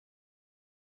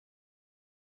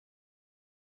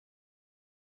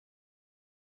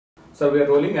Sir, we are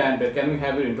rolling, and can we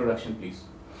have your introduction, please?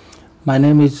 My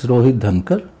name is Rohit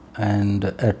Dhankar, and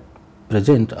at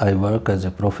present I work as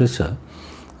a professor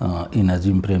in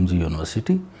Azim Premji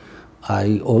University.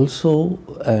 I also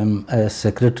am a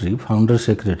secretary, founder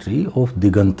secretary of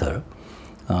Digantar,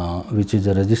 which is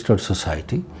a registered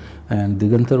society, and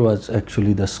Digantar was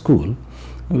actually the school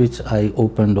which I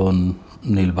opened on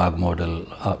Neel Bagh model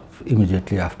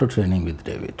immediately after training with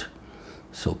David.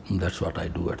 So that's what I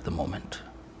do at the moment.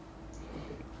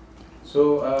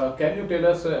 So, can you tell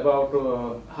us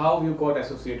about how you got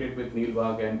associated with Neel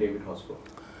Bagh and David Hospital?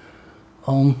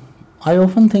 I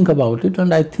often think about it,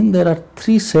 and I think there are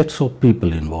three sets of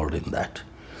people involved in that.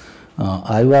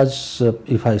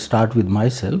 If I start with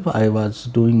myself, I was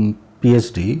doing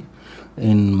PhD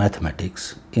in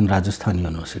mathematics in Rajasthan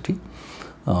University.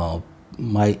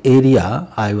 My area,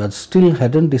 I still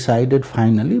hadn't decided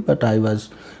finally, but I was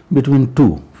between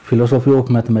two, philosophy of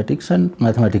mathematics and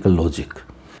mathematical logic.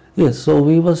 Yes, so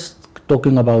we was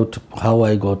talking about how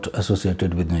I got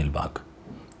associated with Neel Bagh.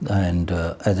 And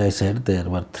as I said, there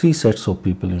were three sets of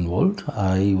people involved.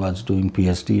 I was doing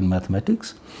PhD in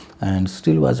mathematics and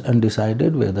still was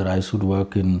undecided whether I should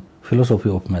work in philosophy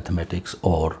of mathematics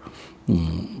or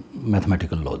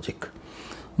mathematical logic.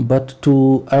 But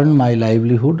to earn my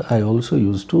livelihood, I also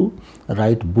used to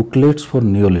write booklets for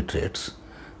neoliterates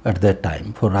at that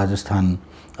time for Rajasthan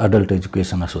Adult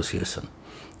Education Association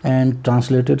and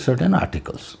translated certain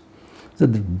articles. So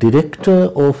the director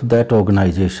of that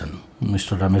organization,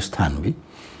 Mr. Ramesh Thanvi,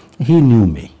 he knew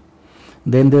me.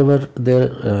 Then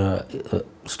there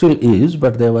still is,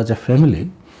 but there was a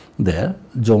family there,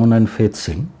 John and Faith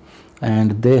Singh,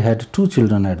 and they had two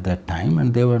children at that time,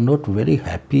 and they were not very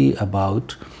happy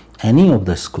about any of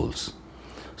the schools.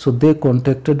 So they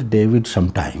contacted David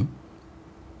sometime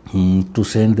to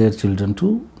send their children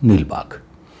to Neel Bagh.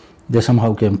 They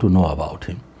somehow came to know about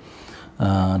him.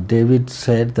 David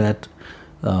said that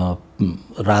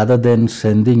rather than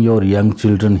sending your young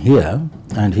children here,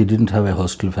 and he didn't have a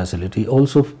hostel facility.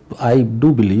 Also, I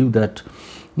do believe that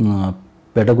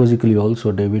pedagogically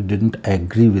also David didn't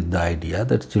agree with the idea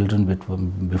that children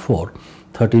before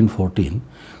 13, 14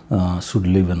 should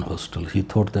live in hostel. He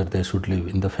thought that they should live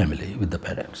in the family with the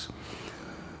parents.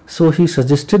 So he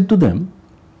suggested to them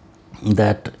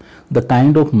that the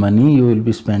kind of money you will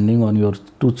be spending on your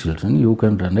two children, you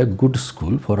can run a good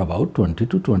school for about 20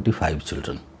 to 25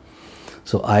 children.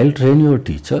 So I'll train your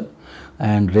teacher,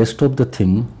 and rest of the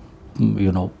thing,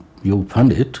 you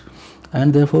fund it,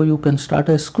 and therefore you can start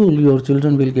a school. Your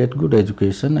children will get good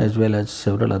education, as well as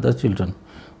several other children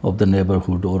of the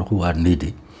neighborhood or who are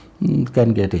needy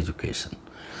can get education.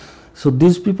 So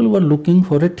these people were looking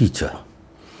for a teacher.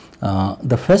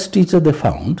 The first teacher they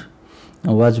found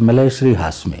was Malaysri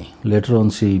Hasmi. Later on,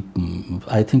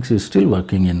 I think she is still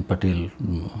working in Patel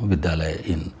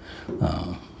Vidyalaya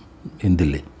in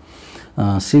Delhi.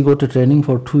 She got a training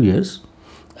for 2 years,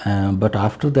 but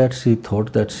after that she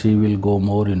thought that she will go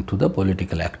more into the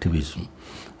political activism,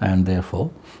 and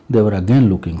therefore they were again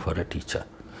looking for a teacher.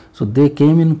 So they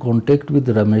came in contact with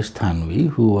Ramesh Thanvi,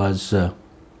 who was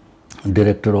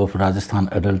director of Rajasthan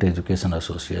Adult Education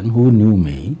Association, who knew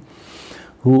me.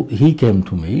 He came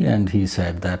to me and he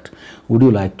said that, would you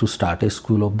like to start a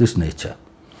school of this nature?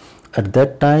 At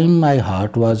that time, my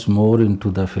heart was more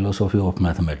into the philosophy of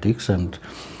mathematics,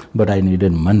 but I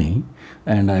needed money,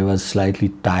 and I was slightly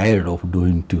tired of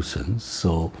doing tuitions.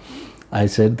 So I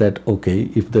said that, okay,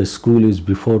 if the school is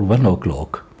before 1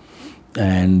 o'clock,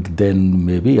 and then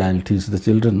maybe I'll teach the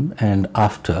children, and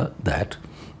after that,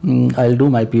 I'll do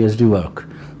my PhD work.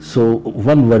 So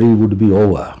one worry would be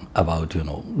over about,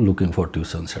 looking for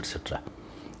tuitions, etc.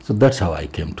 So that's how I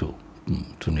came to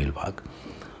Neel Bagh.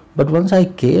 But once I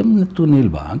came to Neel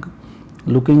Bagh,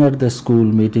 looking at the school,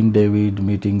 meeting David,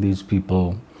 meeting these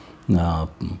people,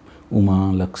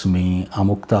 Uma, Lakshmi,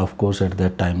 Amukta, of course, at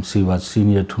that time, she was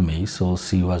senior to me, so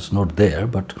she was not there,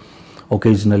 but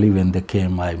occasionally when they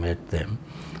came, I met them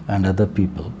and other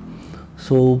people.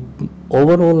 So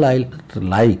overall, I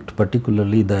liked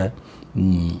particularly the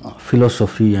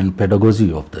philosophy and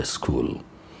pedagogy of the school.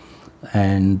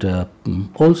 And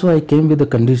also I came with a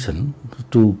condition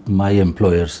to my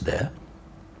employers there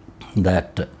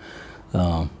that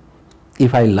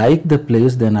if I like the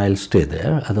place, then I'll stay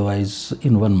there. Otherwise,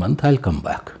 in 1 month, I'll come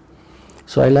back.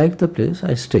 So I liked the place.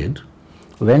 I stayed,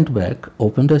 went back,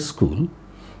 opened a school,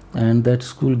 and that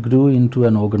school grew into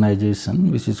an organization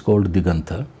which is called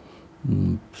Digantar.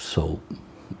 So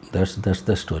that's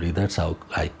the story. That's how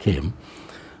I came.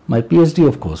 My PhD,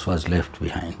 of course, was left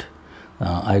behind.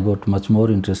 I got much more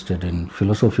interested in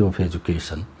philosophy of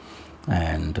education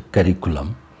and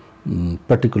curriculum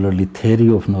particularly theory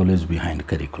of knowledge behind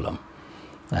curriculum.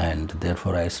 And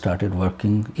therefore I started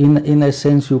working, in a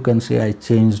sense you can say I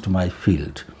changed my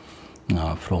field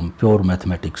from pure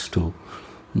mathematics to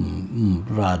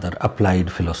rather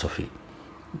applied philosophy.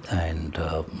 And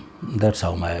that's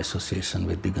how my association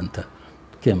with Diganta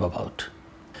came about.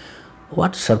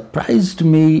 What surprised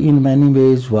me in many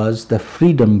ways was the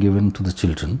freedom given to the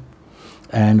children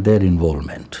and their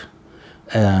involvement.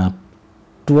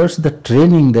 Towards the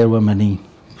training there were many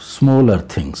smaller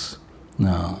things.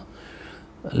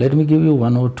 Let me give you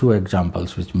one or two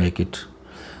examples which make it.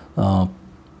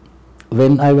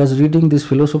 When I was reading this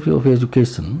philosophy of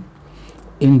education,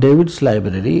 in David's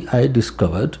library I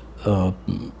discovered,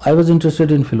 I was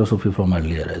interested in philosophy from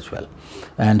earlier as well,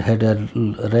 and had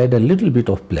read a little bit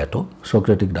of Plato,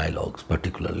 Socratic dialogues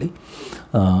particularly,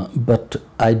 but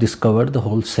I discovered the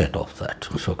whole set of that,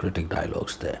 Socratic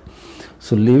dialogues there.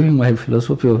 So leaving my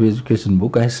philosophy of education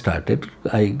book, I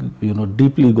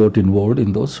deeply got involved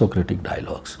in those Socratic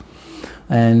dialogues.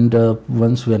 And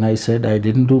once when I said I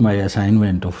didn't do my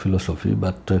assignment of philosophy,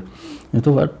 but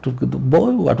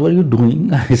boy, what were you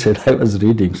doing? I said I was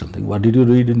reading something. What did you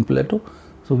read in Plato?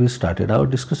 So we started our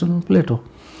discussion on Plato.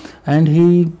 And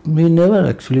he never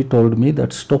actually told me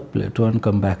that stop Plato and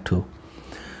come back to.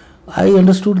 I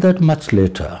understood that much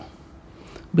later,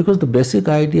 because the basic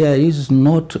idea is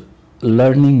not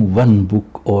learning one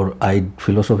book or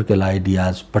philosophical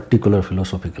ideas, particular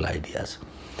philosophical ideas.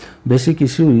 Basic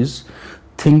issue is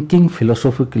thinking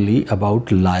philosophically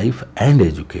about life and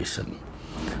education.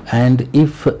 And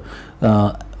if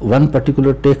one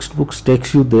particular textbook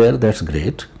takes you there, that's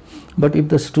great. But if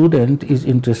the student is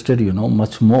interested,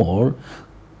 much more,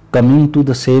 coming to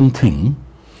the same thing,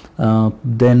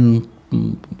 then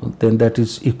that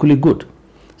is equally good.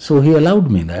 So he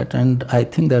allowed me that, and I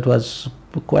think that was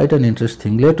quite an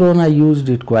interesting. Later on I used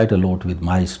it quite a lot with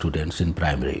my students in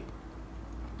primary.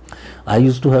 I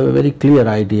used to have a very clear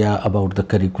idea about the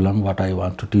curriculum, what I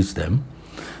want to teach them,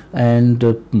 and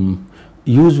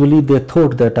usually they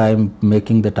thought that I am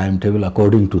making the timetable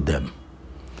according to them.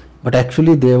 But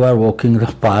actually they were walking the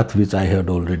path which I had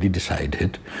already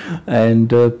decided,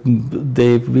 and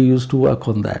we used to work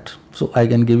on that. So I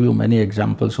can give you many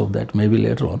examples of that maybe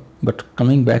later on. But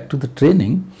coming back to the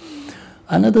training,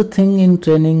 another thing in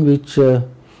training which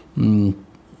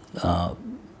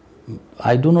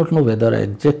I do not know whether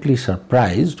exactly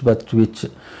surprised, but which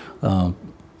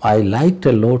I liked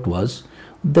a lot was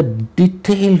the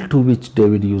detail to which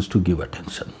David used to give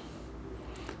attention.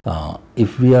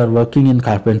 If we are working in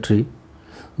carpentry,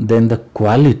 then the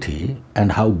quality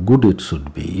and how good it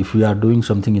should be. If we are doing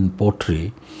something in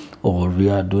pottery or we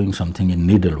are doing something in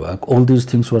needlework, all these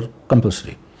things were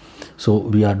compulsory. So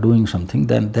we are doing something,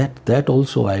 then that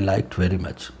also I liked very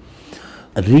much.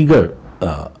 Rigor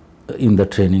in the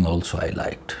training also I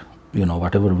liked,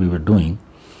 whatever we were doing.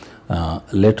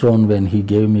 Later on when he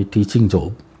gave me teaching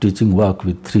work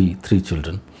with three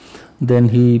children, then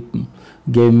he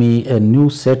gave me a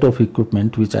new set of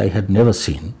equipment which I had never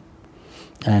seen,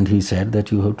 and he said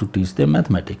that you have to teach them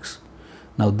mathematics.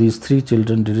 Now these three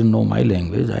children didn't know my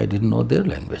language, I didn't know their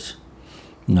language.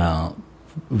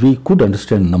 We could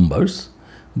understand numbers,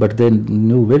 but they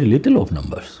knew very little of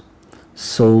numbers.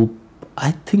 So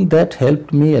I think that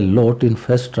helped me a lot in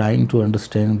first trying to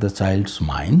understand the child's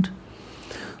mind.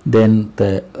 Then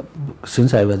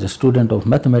since I was a student of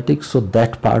mathematics, so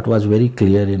that part was very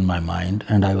clear in my mind,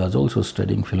 and I was also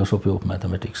studying philosophy of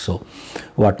mathematics. So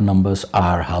what numbers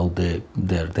are, how their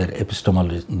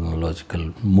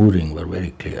epistemological mooring were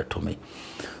very clear to me.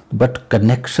 But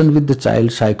connection with the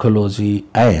child's psychology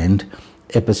and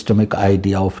epistemic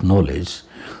idea of knowledge,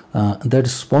 that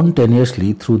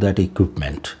spontaneously through that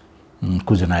equipment,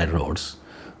 Kujanai roads.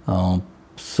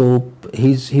 So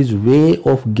his way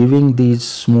of giving these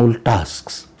small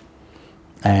tasks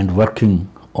and working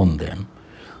on them,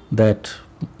 that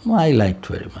I liked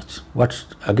very much.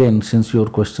 Again, since your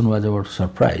question was about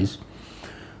surprise,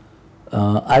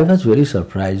 I was very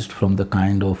surprised from the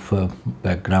kind of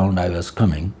background I was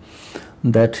coming,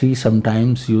 that he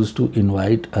sometimes used to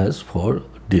invite us for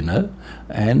dinner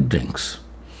and drinks.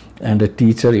 And a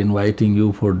teacher inviting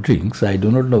you for drinks, I do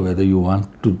not know whether you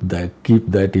want to keep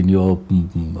that in your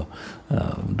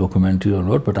documentary or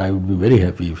not, but I would be very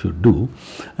happy if you do.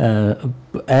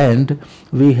 And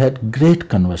we had great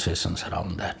conversations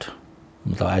around that.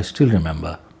 So I still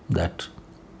remember that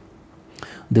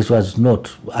this was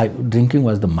not, drinking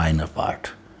was the minor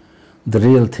part. The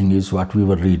real thing is what we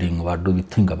were reading, what do we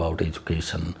think about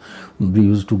education. We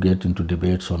used to get into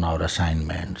debates on our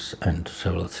assignments and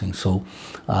several things. So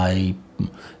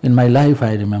in my life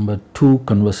I remember two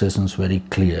conversations very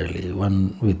clearly.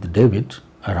 One with David,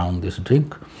 around this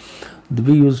drink.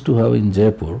 We used to have in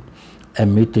Jaipur a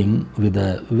meeting with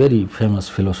a very famous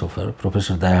philosopher,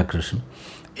 Professor Dayakrishnan,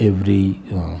 every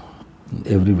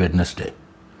Wednesday,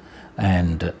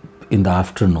 and in the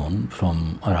afternoon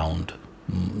from around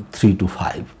 3 to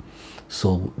 5.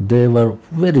 So they were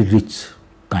very rich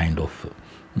kind of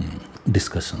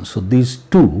discussions. So these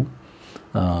two,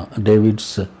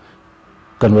 David's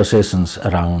conversations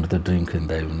around the drink in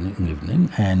the evening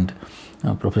and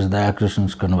Professor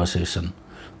Dayakrishnan's conversation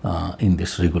in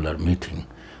this regular meeting,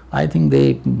 I think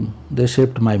they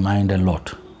shaped my mind a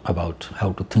lot about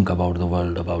how to think about the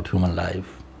world, about human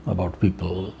life, about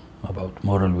people, about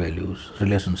moral values,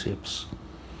 relationships,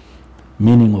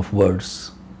 meaning of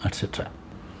words, etc.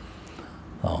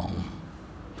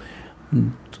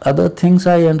 Other things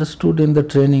I understood in the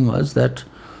training was that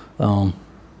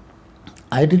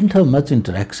I didn't have much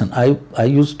interaction. I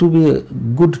used to be a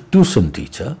good tuition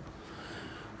teacher,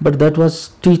 but that was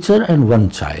teacher and one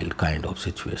child kind of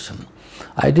situation.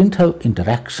 I didn't have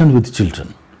interaction with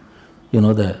children,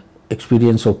 the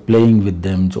experience of playing with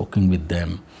them, joking with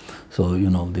them. So,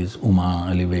 these Uma,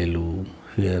 Alivelu,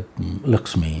 here,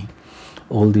 Lakshmi,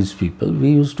 all these people,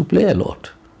 we used to play a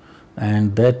lot.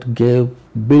 And that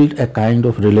built a kind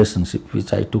of relationship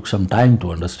which I took some time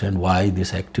to understand why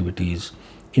this activity is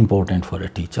important for a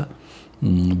teacher,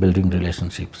 building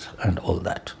relationships and all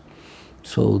that.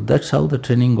 So that's how the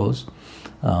training goes.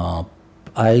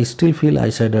 I still feel, I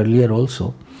said earlier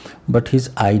also, but his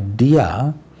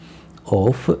idea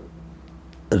of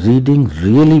reading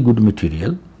really good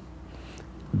material,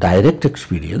 direct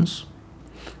experience,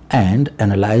 and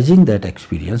analyzing that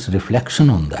experience, reflection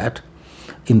on that,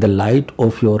 in the light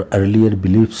of your earlier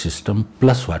belief system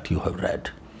plus what you have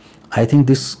read. I think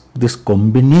this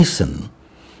combination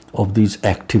of these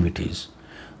activities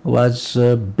was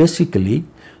basically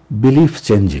belief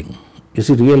changing. You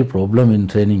see, real problem in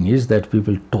training is that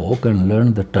people talk and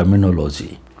learn the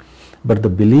terminology, but the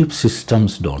belief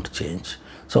systems don't change.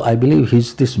 So I believe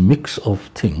this mix of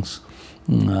things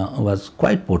was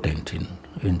quite potent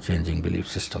in changing belief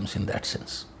systems in that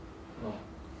sense.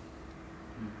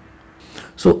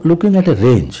 So looking at a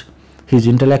range, his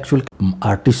intellectual,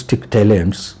 artistic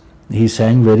talents, he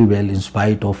sang very well in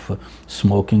spite of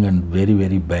smoking and very,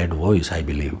 very bad voice, I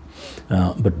believe,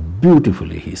 but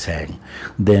beautifully he sang.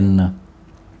 Then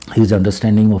his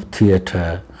understanding of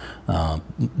theatre,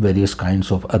 various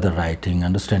kinds of other writing,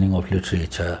 understanding of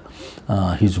literature,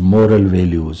 his moral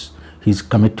values, his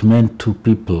commitment to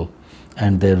people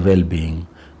and their well-being.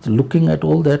 So looking at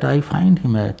all that, I find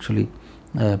him actually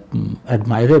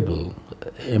admirable.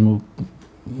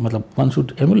 One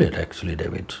should emulate actually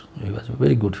David. He was a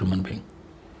very good human being.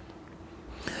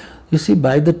 You see,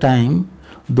 by the time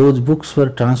those books were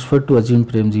transferred to Azim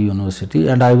Premji University,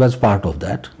 and I was part of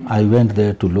that. I went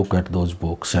there to look at those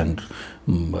books and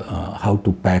how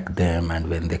to pack them and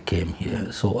when they came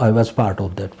here. So I was part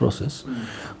of that process.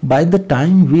 By the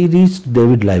time we reached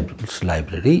David's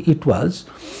library, it was,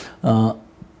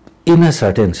 in a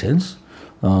certain sense,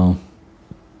 how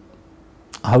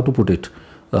to put it,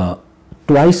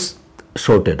 twice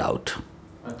sorted out.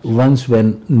 Once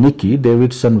when Nicky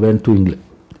Davidson went to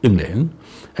England,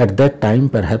 at that time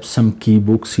perhaps some key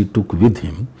books he took with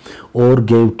him or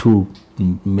gave to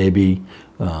maybe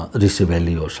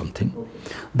Ricevelli or something.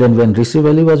 Then when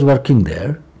Ricevelli was working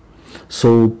there,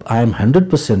 so I am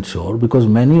 100% sure, because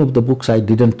many of the books I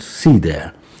didn't see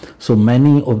there, so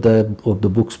many of the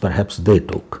books perhaps they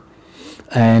took.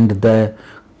 And the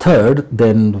third,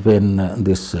 then when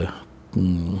this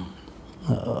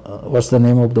what's the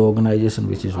name of the organization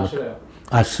which is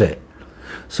Ashray.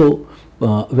 So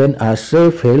when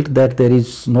Ashray felt that there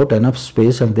is not enough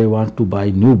space and they want to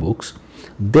buy new books,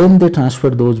 then they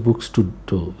transferred those books to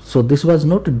so this was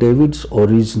not David's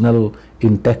original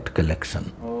intact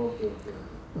collection.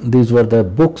 These were the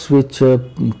books which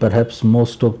perhaps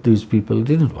most of these people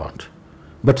didn't want.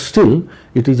 But still,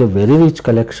 it is a very rich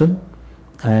collection,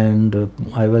 and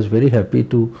I was very happy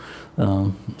to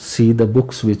see the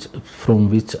books from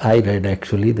which I read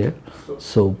actually there.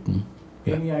 So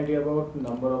yeah. Any idea about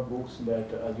number of books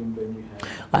that Azim Premji had?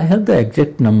 I have the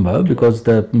exact number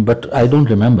but I don't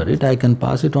remember it. I can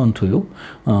pass it on to you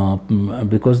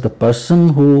because the person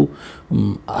who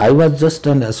I was just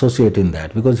an associate in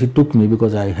that, because he took me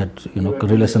because I had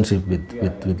relationship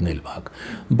with Neel Bagh.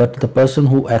 But the person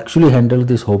who actually handled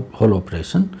this whole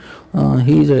operation,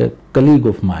 he is a colleague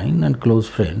of mine and close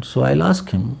friend. So I'll ask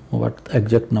him what the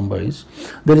exact number is.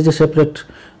 There is a separate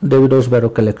David Osbarrow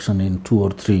collection in 2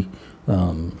 or 3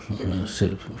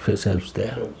 shelves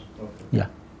there. Yeah.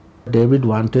 David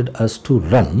wanted us to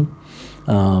run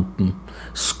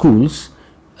schools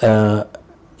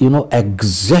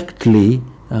exactly,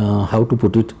 how to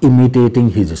put it, imitating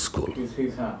his school.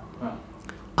 Huh.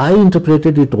 I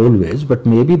interpreted it always, but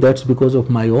maybe that's because of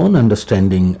my own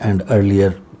understanding and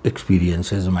earlier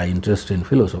experiences, my interest in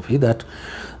philosophy, that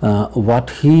what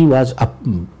he was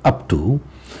up to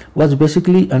was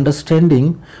basically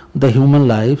understanding the human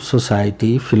life,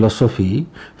 society, philosophy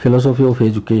of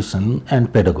education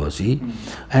and pedagogy,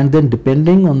 and then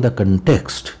depending on the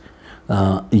context,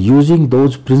 using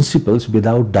those principles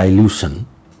without dilution.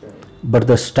 But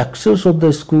the structures of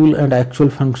the school and actual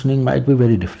functioning might be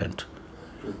very different.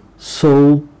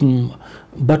 So,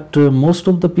 but most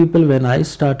of the people, when I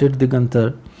started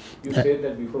Digantar, You said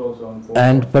that before also on phone.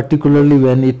 and particularly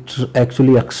when it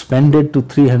actually expanded to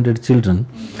 300 children,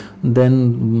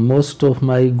 then most of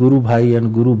my Guru Bhai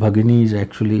and Guru Bhaginis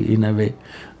actually, in a way,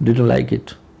 didn't like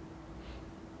it.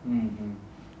 In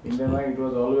their mind, it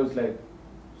was always like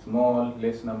small,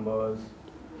 less numbers.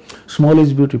 Small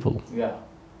is beautiful. Yeah.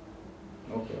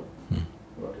 Okay.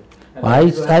 Got it. And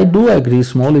I do agree,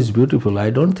 small is beautiful. I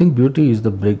don't think beauty is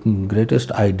the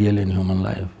greatest ideal in human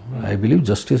life. I believe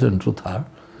justice and truth are.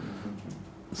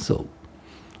 So,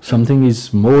 something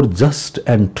is more just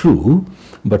and true,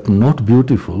 but not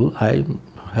beautiful. I'm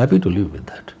happy to live with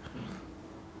that.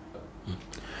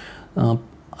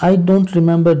 I don't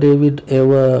remember David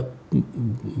ever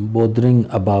bothering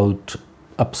about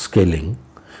upscaling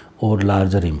or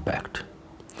larger impact.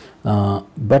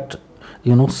 But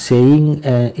saying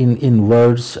in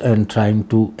words and trying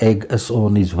to egg us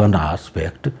on is one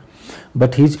aspect,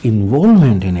 but his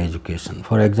involvement in education,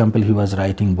 for example, he was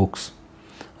writing books.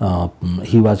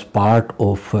 He was part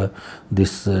of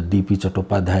this D.P.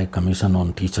 Chattopadhyay Commission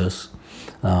on Teachers.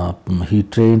 He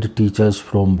trained teachers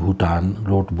from Bhutan,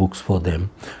 wrote books for them,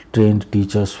 trained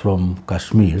teachers from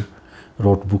Kashmir,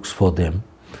 wrote books for them,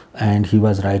 and he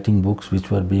was writing books which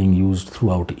were being used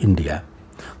throughout India.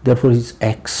 Therefore, his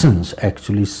actions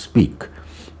actually speak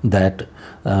that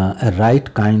a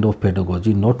right kind of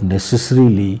pedagogy, not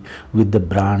necessarily with the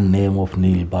brand name of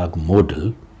Neel Bagh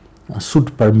model,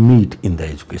 should permeate in the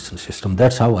education system.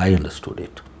 That's how I understood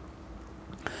it.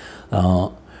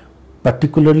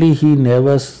 Particularly, he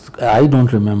never, I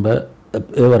don't remember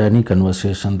ever any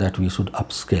conversation that we should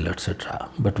upscale, etc.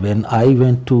 But when I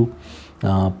went to,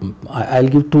 I'll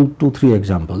give two, three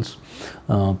examples.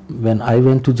 When I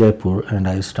went to Jaipur and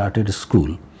I started a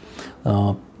school,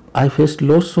 I faced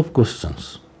lots of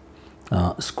questions.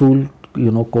 School,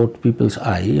 caught people's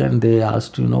eye, and they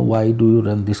asked, why do you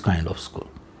run this kind of school?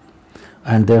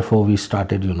 And therefore we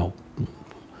started,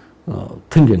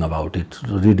 thinking about it,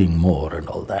 reading more and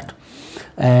all that.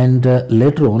 And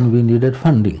later on we needed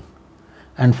funding,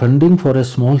 and funding for a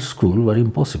small school were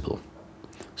impossible.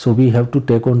 So we have to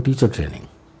take on teacher training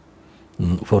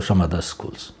for some other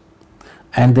schools.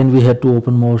 And then we had to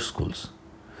open more schools.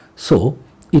 So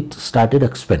it started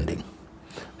expanding.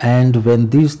 And when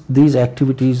these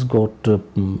activities got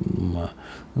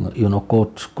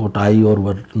caught eye or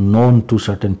were known to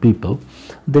certain people,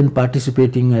 then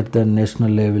participating at the national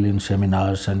level in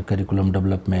seminars and curriculum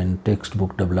development,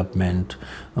 textbook development,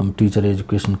 teacher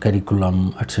education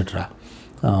curriculum, etc.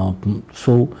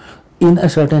 So in a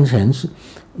certain sense,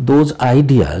 those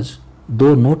ideas,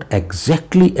 though not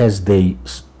exactly as they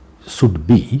should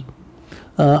be,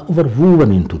 were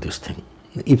woven into this thing.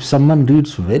 If someone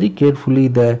reads very carefully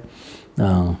the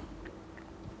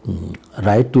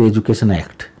Right to Education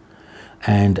Act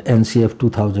and NCF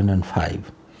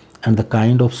 2005 and the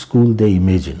kind of school they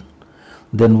imagine,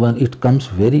 then when it comes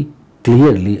very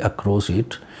clearly across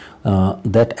it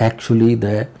that actually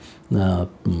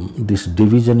this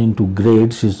division into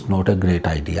grades is not a great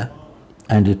idea,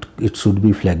 and it should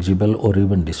be flexible or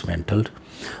even dismantled.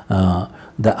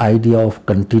 The idea of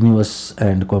continuous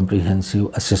and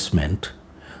comprehensive assessment,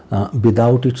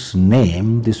 without its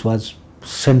name, this was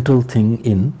central thing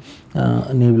in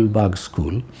Neel Bagh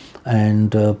school,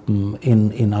 and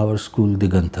in our school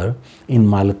Digantar, in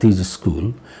Malati's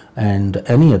school, and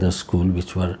any other school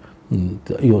which were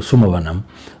Sumavanam,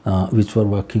 which were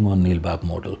working on Neel Bagh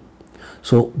model.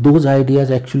 So those ideas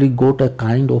actually got a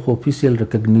kind of official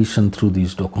recognition through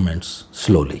these documents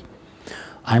slowly.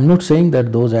 I'm not saying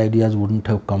that those ideas wouldn't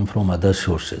have come from other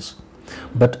sources,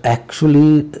 but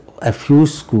actually a few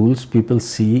schools people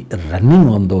see running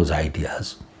on those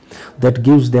ideas that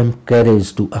gives them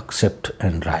courage to accept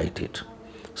and write it.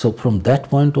 So from that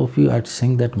point of view, I'd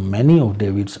think that many of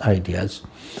David's ideas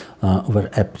were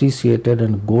appreciated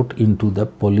and got into the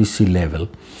policy level,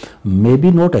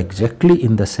 maybe not exactly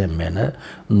in the same manner,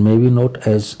 maybe not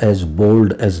as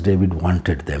bold as David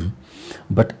wanted them,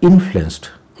 but influenced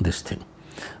this thing.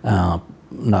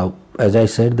 Now, as I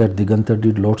said, that Digantar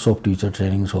did lots of teacher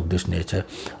trainings of this nature.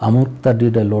 Amurta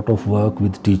did a lot of work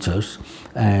with teachers,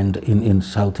 and in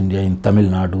South India, in Tamil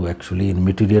Nadu actually, in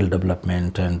material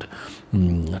development and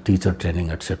teacher training,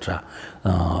 etc.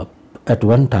 At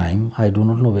one time, I do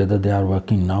not know whether they are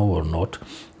working now or not,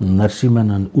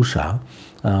 Narsiman and Usha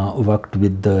worked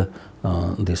with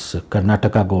this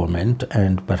Karnataka government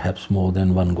and perhaps more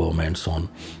than one governments on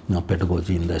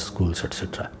pedagogy in the schools,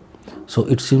 etc. So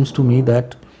it seems to me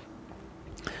that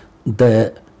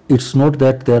it's not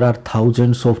that there are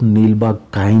thousands of Neel Bagh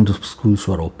kind of schools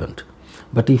were opened,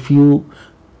 but if you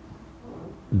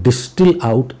distill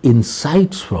out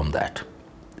insights from that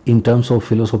in terms of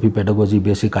philosophy, pedagogy,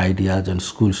 basic ideas and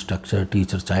school structure,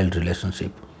 teacher-child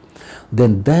relationship,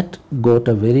 then that got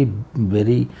a very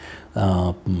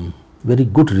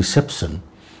good reception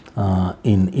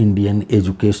in Indian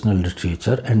educational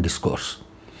literature and discourse,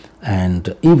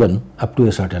 and even up to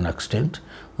a certain extent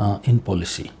in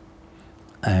policy.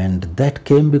 And that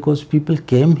came because people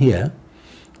came here,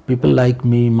 people like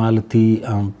me, Malati,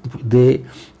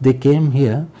 they came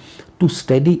here to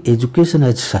study education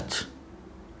as such,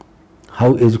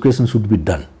 how education should be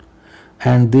done.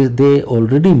 And they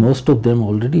already, most of them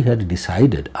already had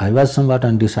decided. I was somewhat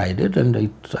undecided and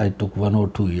I took 1 or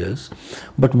 2 years,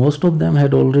 but most of them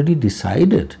had already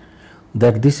decided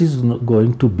that this is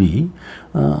going to be,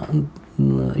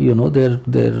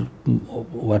 their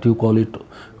what you call it,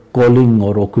 calling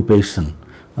or occupation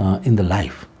in the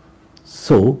life.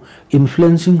 So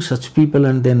influencing such people,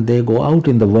 and then they go out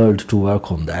in the world to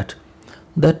work on that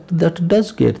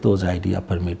does get those ideas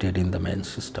permeated in the main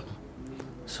system.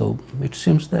 So it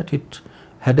seems that it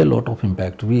had a lot of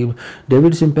impact.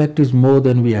 David's impact is more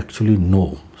than we actually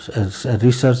know. As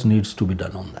research needs to be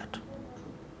done on that.